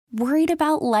Worried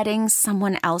about letting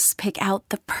someone else pick out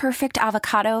the perfect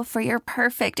avocado for your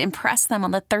perfect impress them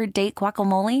on the third date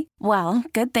guacamole? Well,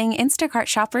 good thing Instacart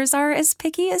shoppers are as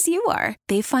picky as you are.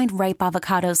 They find ripe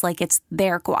avocados like it's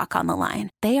their guac on the line.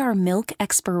 They are milk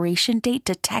expiration date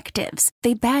detectives.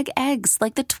 They bag eggs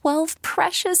like the 12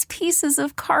 precious pieces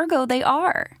of cargo they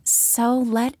are. So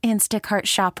let Instacart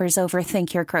shoppers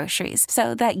overthink your groceries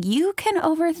so that you can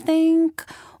overthink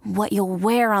what you'll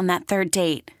wear on that third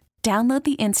date. Download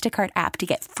the Instacart app to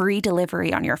get free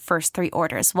delivery on your first 3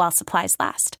 orders while supplies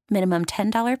last. Minimum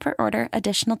 $10 per order.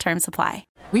 Additional terms apply.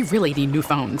 We really need new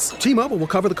phones. T-Mobile will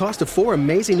cover the cost of 4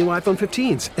 amazing new iPhone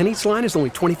 15s, and each line is only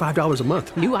 $25 a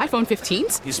month. New iPhone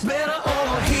 15s? It's better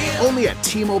over here. Only at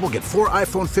T-Mobile, get 4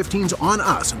 iPhone 15s on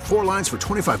us and 4 lines for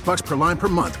 $25 per line per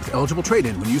month with eligible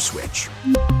trade-in when you switch.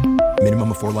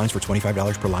 Minimum of 4 lines for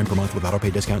 $25 per line per month with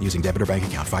autopay discount using debit or bank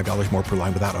account. $5 more per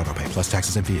line without autopay, plus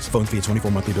taxes and fees. Phone fee at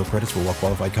 24 monthly bill credits for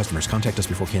well-qualified customers. Contact us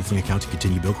before canceling account to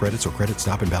continue bill credits or credit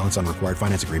stop and balance on required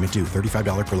finance agreement due.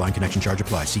 $35 per line connection charge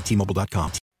applies. See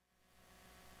T-Mobile.com.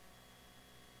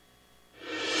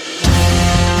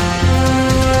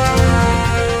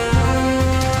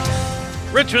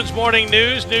 Richmond's Morning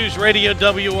News, News Radio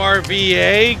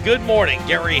WRVA. Good morning.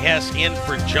 Gary Hess in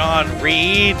for John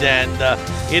Reed, and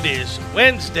it is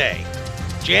Wednesday,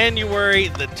 January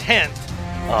the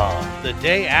 10th, the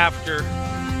day after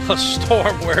a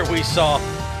storm where we saw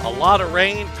a lot of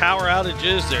rain, power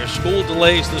outages, there are school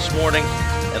delays this morning,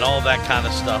 and all that kind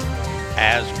of stuff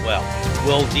as well.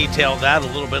 We'll detail that a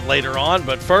little bit later on,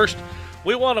 but first,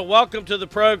 we want to welcome to the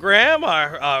program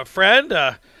our friend,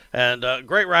 and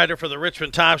great writer for the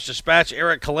Richmond Times-Dispatch,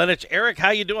 Eric Kolenich. Eric, how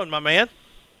you doing, my man?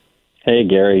 Hey,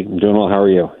 Gary. I'm doing well. How are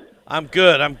you? I'm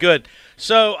good.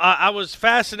 So I was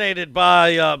fascinated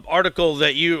by an article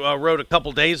that you wrote a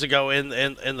couple days ago in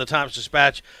the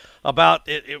Times-Dispatch about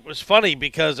it. It was funny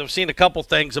because I've seen a couple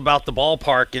things about the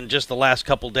ballpark in just the last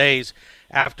couple days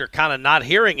after kind of not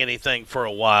hearing anything for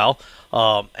a while.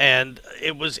 And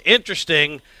it was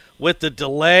interesting with the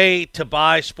delay to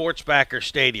buy Sportsbacker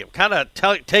Stadium. Kind of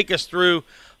take us through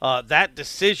that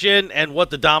decision and what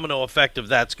the domino effect of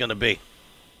that's going to be.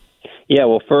 Yeah,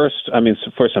 well, first,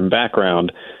 for some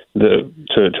background,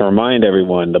 to remind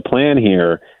everyone, the plan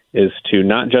here is to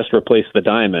not just replace the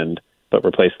diamond, but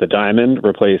replace the diamond,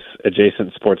 replace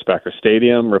adjacent Sportsbacker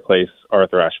Stadium, replace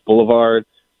Arthur Ashe Boulevard,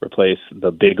 replace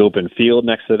the big open field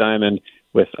next to the diamond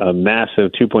with a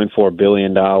massive $2.4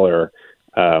 billion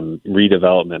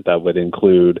redevelopment that would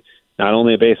include not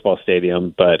only a baseball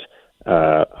stadium, but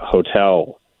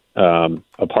hotel,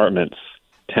 apartments,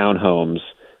 townhomes,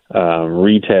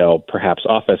 retail, perhaps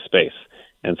office space.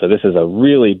 And so this is a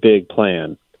really big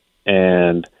plan.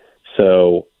 And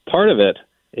so part of it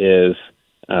is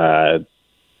the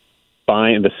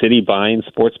city buying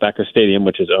Sportsbacker Stadium,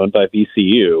 which is owned by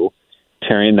VCU,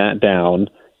 tearing that down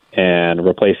and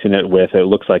replacing it with, it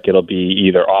looks like it'll be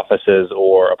either offices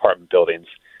or apartment buildings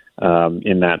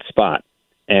in that spot.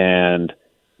 And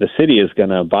the city is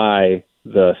going to buy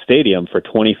the stadium for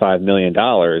 $25 million,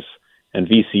 and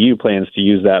VCU plans to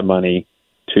use that money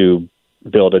to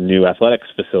build a new athletics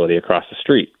facility across the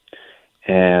street.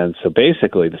 And so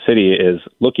basically the city is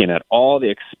looking at all the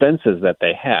expenses that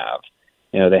they have.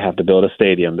 You know, they have to build a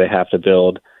stadium. They have to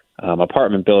build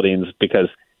apartment buildings, because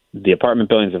the apartment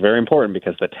buildings are very important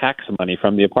because the tax money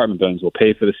from the apartment buildings will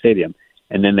pay for the stadium.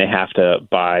 And then they have to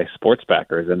buy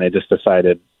Sportsbackers, and they just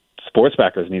decided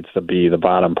Sportsbackers needs to be the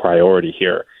bottom priority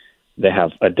here. They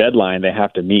have a deadline they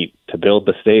have to meet to build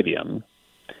the stadium,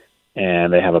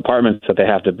 and they have apartments that they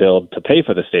have to build to pay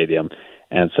for the stadium.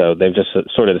 And so they've just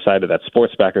sort of decided that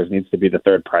Sportsbackers needs to be the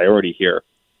third priority here.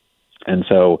 And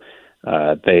so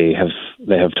they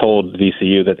have told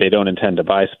VCU that they don't intend to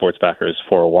buy Sportsbackers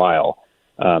for a while,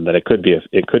 that it could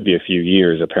be a few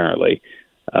years apparently.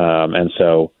 And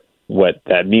so what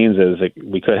that means is that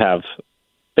we could have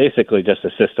basically just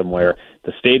a system where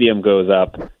the stadium goes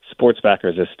up,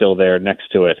 Sportsbackers is still there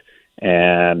next to it,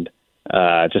 and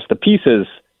just the pieces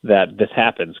that this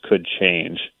happens could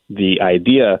change. The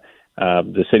idea,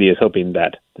 the city is hoping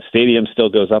that the stadium still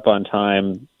goes up on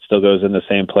time, still goes in the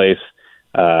same place.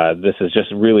 This is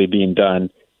just really being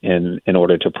done in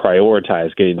order to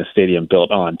prioritize getting the stadium built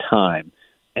on time.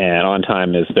 And on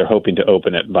time is they're hoping to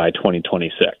open it by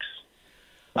 2026.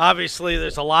 Obviously,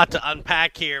 there's a lot to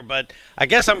unpack here, but I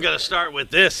guess I'm going to start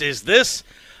with this. Is this,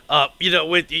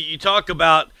 you talk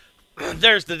about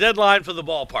there's the deadline for the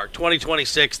ballpark,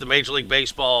 2026, the Major League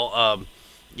Baseball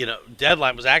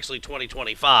deadline was actually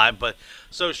 2025, but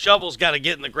so shovels got to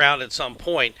get in the ground at some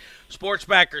point.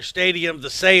 Sportsbacker Stadium, the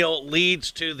sale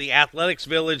leads to the Athletics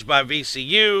Village by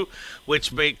VCU,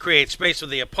 which may create space for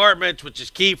the apartments, which is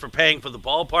key for paying for the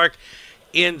ballpark.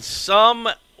 In some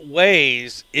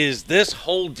ways, is this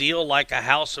whole deal like a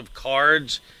house of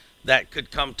cards that could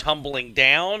come tumbling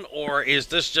down, or is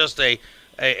this just a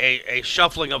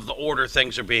shuffling of the order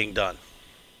things are being done?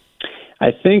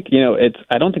 I think,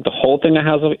 I don't think the whole thing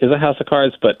is a house of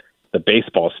cards, but the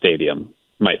baseball stadium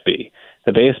might be.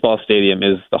 The baseball stadium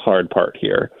is the hard part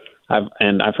here.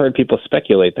 I've heard people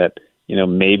speculate that,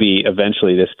 maybe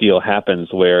eventually this deal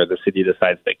happens where the city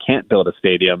decides they can't build a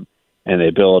stadium and they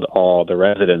build all the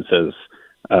residences,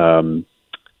 and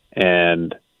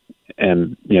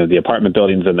the apartment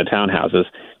buildings and the townhouses.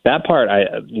 That part,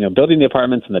 building the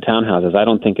apartments and the townhouses, I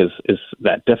don't think is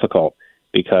that difficult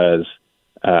because,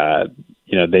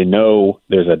 they know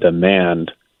there's a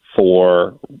demand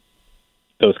for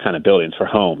those kind of buildings, for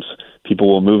homes. People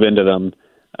will move into them.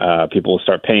 People will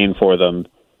start paying for them.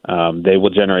 They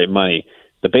will generate money.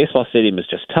 The baseball stadium is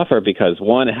just tougher because,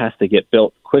 one, it has to get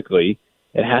built quickly.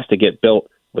 It has to get built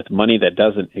with money that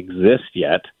doesn't exist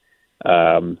yet.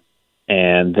 And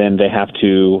then they have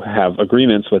to have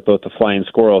agreements with both the Flying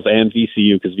Squirrels and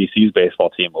VCU because VCU's baseball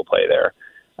team will play there.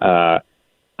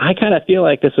 I kind of feel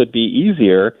like this would be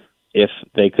easier if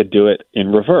they could do it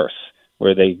in reverse,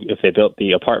 where if they built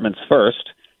the apartments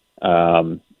first,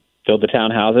 build the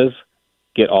townhouses,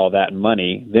 get all that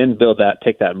money, then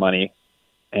take that money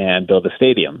and build the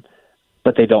stadium.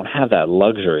 But they don't have that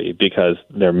luxury because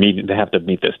they have to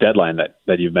meet this deadline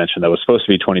that you mentioned that was supposed to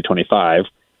be 2025.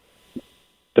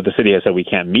 But the city has said we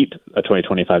can't meet a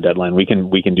 2025 deadline. We can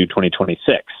do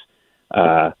 2026.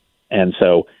 And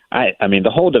so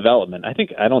the whole development,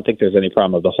 I don't think there's any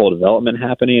problem with the whole development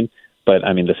happening, but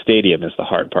the stadium is the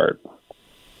hard part.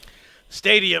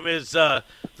 Stadium is the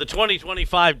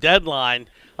 2025 deadline,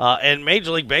 and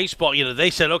Major League Baseball, they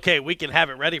said, okay, we can have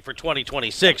it ready for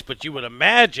 2026, but you would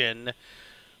imagine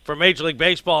for Major League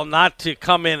Baseball not to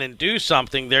come in and do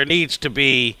something, there needs to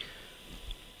be,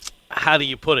 how do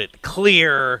you put it,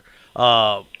 clear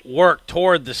work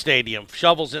toward the stadium,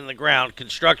 shovels in the ground,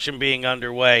 construction being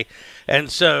underway. And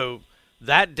so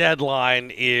that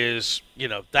deadline is,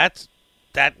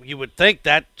 that you would think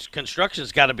that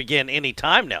construction's got to begin any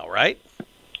time now, right?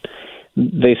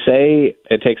 They say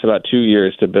it takes about 2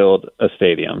 years to build a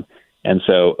stadium. And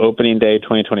so opening day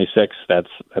 2026, that's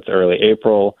early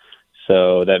April.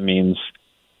 So that means,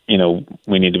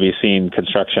 we need to be seeing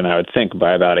construction, I would think,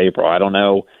 by about April. I don't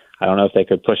know if they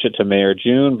could push it to May or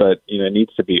June, but it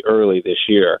needs to be early this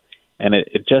year. And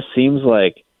it just seems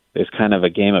like there's kind of a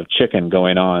game of chicken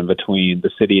going on between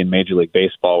the city and Major League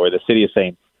Baseball, where the city is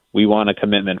saying, we want a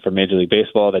commitment from Major League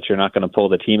Baseball that you're not going to pull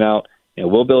the team out.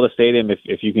 We'll build a stadium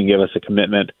if you can give us a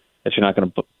commitment that you're not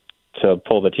going to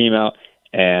pull the team out.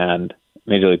 And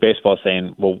Major League Baseball is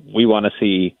saying, well, we want to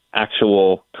see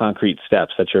actual concrete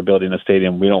steps that you're building a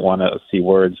stadium. We don't want to see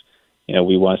words.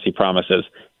 We want to see promises.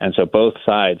 And so both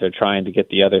sides are trying to get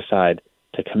the other side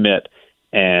to commit.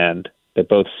 And they're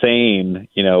both saying,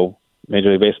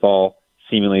 Major League Baseball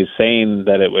seemingly is saying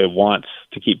that it wants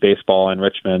to keep baseball in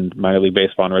Richmond, minor league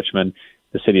baseball in Richmond.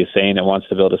 The city is saying it wants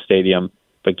to build a stadium,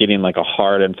 but getting like a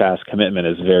hard and fast commitment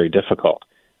is very difficult.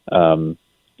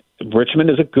 Richmond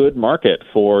is a good market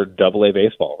for AA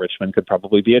baseball. Richmond could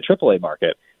probably be a AAA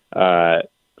market.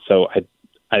 So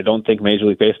I don't think Major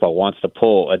League Baseball wants to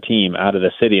pull a team out of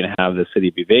the city and have the city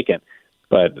be vacant,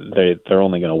 but they're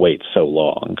only going to wait so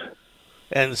long.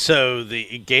 And so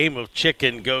the game of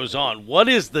chicken goes on. What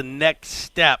is the next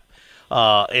step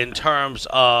in terms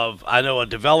of, I know a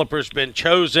developer's been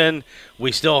chosen.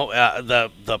 We still,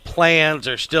 the plans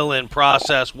are still in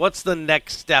process. What's the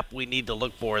next step we need to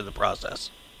look for in the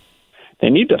process? They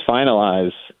need to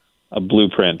finalize a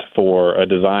blueprint for a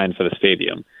design for the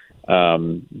stadium.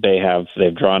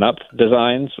 They've drawn up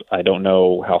designs. I don't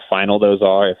know how final those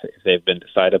are, if they've been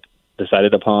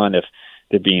decided upon, if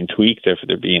they're being tweaked, if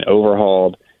they're being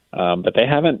overhauled. But they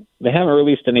haven't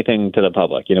released anything to the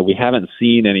public. We haven't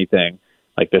seen anything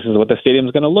like this is what the stadium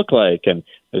is going to look like, and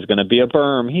there's going to be a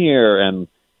berm here, and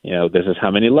this is how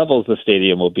many levels the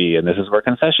stadium will be, and this is where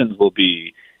concessions will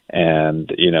be,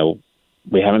 and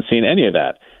we haven't seen any of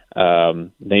that.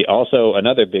 They also,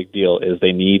 another big deal is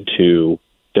they need to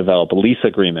develop lease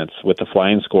agreements with the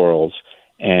Flying Squirrels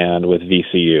and with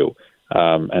VCU,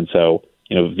 and so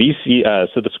so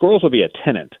the Squirrels will be a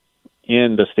tenant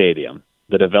in the stadium.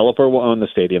 The developer will own the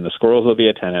stadium. The Squirrels will be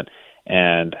a tenant,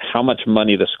 and how much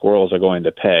money the Squirrels are going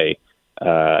to pay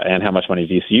and how much money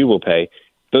VCU will pay,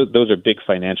 those are big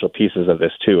financial pieces of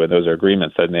this too, and those are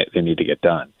agreements that they need to get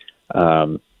done.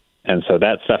 And so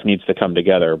that stuff needs to come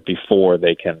together before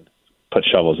they can put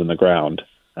shovels in the ground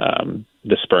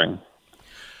this spring.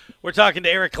 We're talking to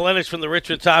Eric Kolenich from the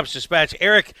Richmond Times-Dispatch.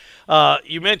 Eric,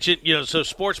 you mentioned, so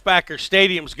Sports Backers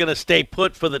Stadium is going to stay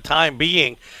put for the time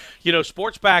being.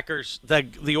 Sports Backers,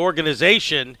 the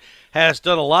organization, has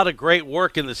done a lot of great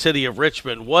work in the city of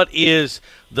Richmond. What is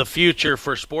the future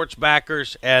for Sports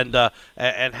Backers, and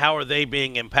how are they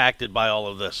being impacted by all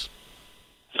of this?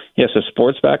 Yeah, so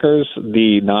Sports Backers,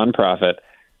 the nonprofit,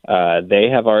 they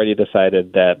have already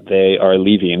decided that they are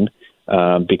leaving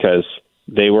because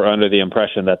they were under the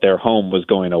impression that their home was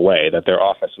going away, that their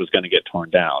office was going to get torn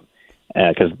down,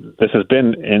 because this has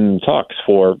been in talks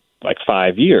for like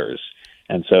 5 years.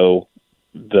 And so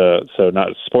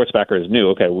not Sports Backers knew,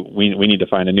 okay, we need to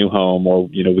find a new home, or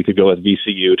we could go with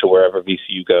VCU to wherever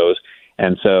VCU goes.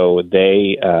 And so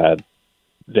they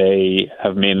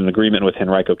have made an agreement with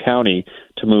Henrico County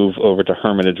to move over to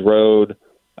Hermitage Road.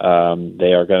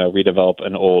 They are going to redevelop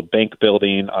an old bank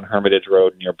building on Hermitage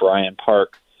Road near Bryan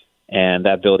Park, and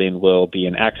that building will be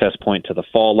an access point to the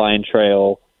Fall Line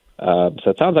Trail. So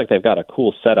it sounds like they've got a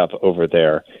cool setup over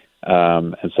there.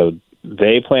 And so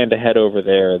they plan to head over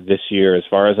there this year. As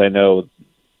far as I know,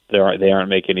 they aren't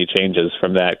making any changes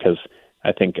from that, because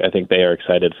I think they are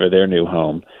excited for their new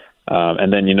home.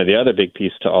 And then, the other big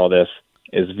piece to all this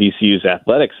is VCU's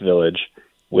Athletics Village,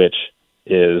 which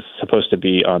is supposed to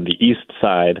be on the east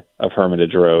side of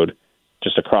Hermitage Road,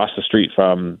 just across the street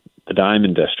from the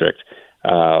Diamond District.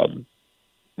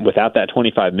 Without that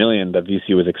 $25 million that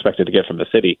VCU was expected to get from the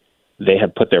city, they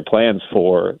had put their plans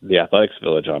for the Athletics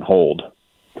Village on hold.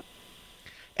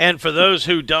 And for those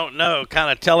who don't know,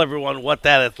 kind of tell everyone what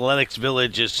that Athletics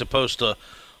Village is supposed to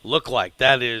look like.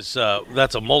 That's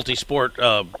a multi-sport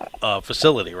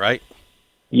facility, right?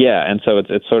 Yeah, and so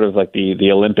it's sort of like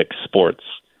the Olympic sports.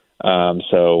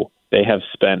 So they have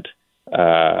spent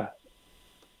about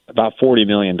 $40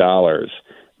 million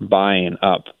buying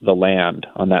up the land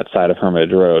on that side of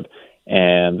Hermitage Road,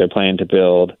 and they're planning to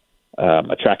build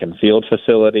a track and field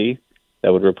facility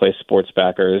that would replace Sports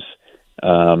Backers.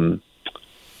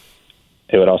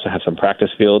 They would also have some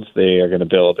practice fields. They are going to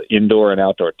build indoor and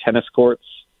outdoor tennis courts,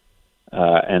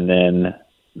 and then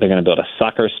they're going to build a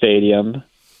soccer stadium,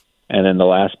 and then the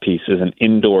last piece is an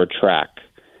indoor track.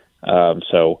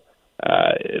 So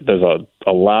there's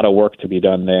a lot of work to be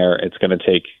done there. It's going to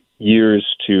take years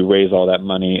to raise all that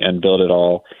money and build it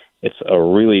all. It's a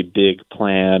really big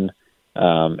plan.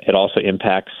 It also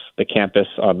impacts the campus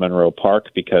on Monroe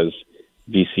Park, because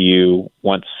VCU,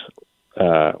 once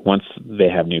they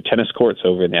have new tennis courts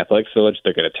over in the Athletics Village,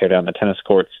 they're going to tear down the tennis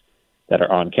courts that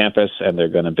are on campus, and they're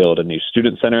going to build a new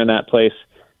student center in that place.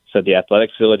 So the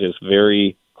Athletics Village is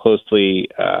very closely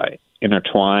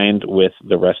intertwined with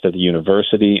the rest of the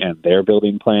university and their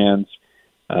building plans.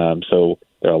 So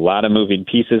there are a lot of moving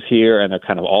pieces here, and they're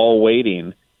kind of all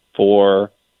waiting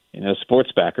for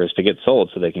Sports Backers to get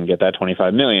sold so they can get that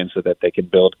 $25 million so that they can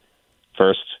build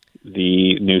first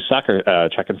the new soccer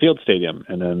track and field stadium,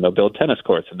 and then they'll build tennis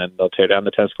courts, and then they'll tear down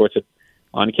the tennis courts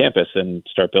on campus and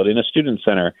start building a student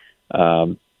center.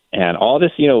 And all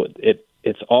this,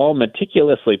 it's all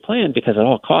meticulously planned because it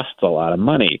all costs a lot of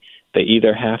money. They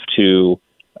either have to,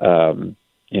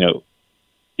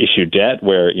 issue debt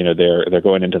where, they're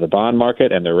going into the bond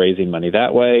market and they're raising money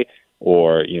that way,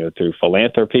 or, through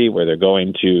philanthropy where they're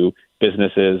going to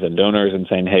businesses and donors and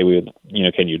saying, hey,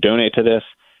 can you donate to this?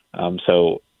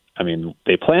 So,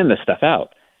 they plan this stuff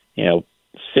out,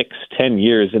 6-10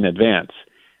 years in advance.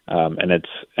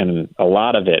 And a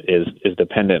lot of it is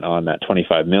dependent on that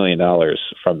 $25 million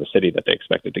from the city that they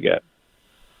expected to get.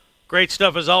 Great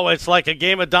stuff as always. It's like a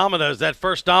game of dominoes. That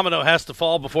first domino has to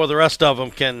fall before the rest of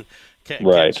them can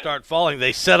start falling.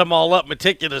 They set them all up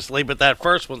meticulously, but that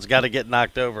first one's got to get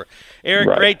knocked over.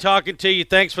 Eric, Great talking to you.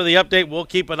 Thanks for the update. We'll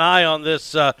keep an eye on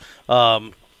this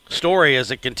story as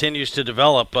it continues to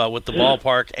develop with the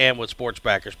ballpark and with Sports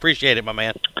Backers. Appreciate it, my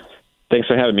man. Thanks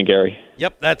for having me, Gary.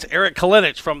 Yep, that's Eric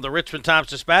Kolenich from the Richmond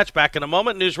Times-Dispatch. Back in a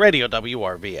moment. News Radio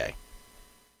WRVA.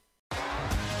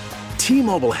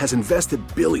 T-Mobile has invested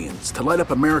billions to light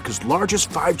up America's largest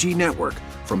 5G network,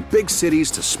 from big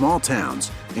cities to small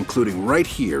towns, including right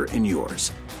here in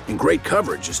yours. And great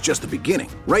coverage is just the beginning.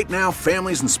 Right now,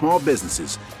 families and small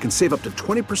businesses can save up to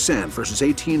 20% versus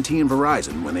AT&T and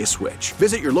Verizon when they switch.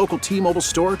 Visit your local T-Mobile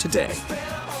store today.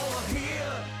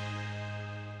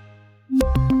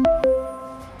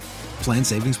 Plan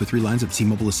savings with 3 lines of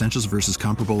T-Mobile Essentials versus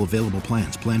comparable available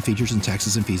plans. Plan features and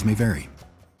taxes and fees may vary.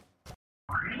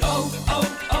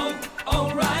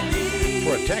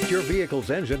 Protect your your vehicle's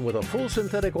engine with a full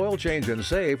synthetic oil change and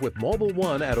save with Mobile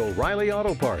One at O'Reilly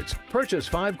Auto Parts. Purchase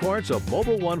 5 quarts of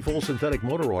Mobile One full synthetic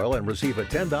motor oil and receive a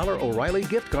 $10 O'Reilly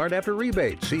gift card after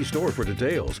rebate. See store for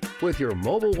details. With your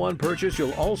Mobile One purchase,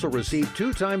 you'll also receive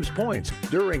 2 times points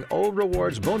during O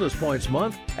Rewards Bonus Points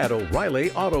Month at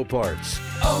O'Reilly Auto Parts.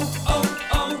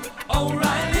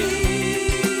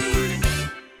 O'Reilly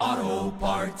Auto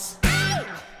Parts.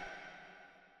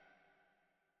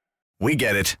 We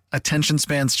get it. Attention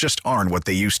spans just aren't what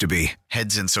they used to be.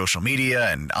 Heads in social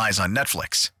media and eyes on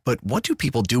Netflix. But what do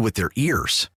people do with their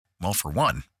ears? Well, for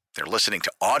one, they're listening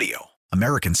to audio.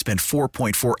 Americans spend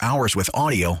 4.4 hours with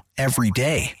audio every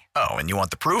day. Oh, and you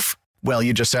want the proof? Well,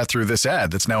 you just sat through this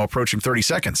ad that's now approaching 30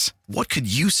 seconds. What could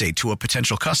you say to a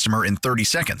potential customer in 30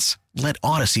 seconds? Let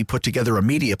Odyssey put together a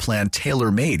media plan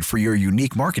tailor-made for your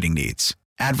unique marketing needs.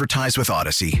 Advertise with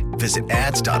Odyssey. Visit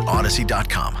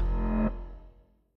ads.odyssey.com.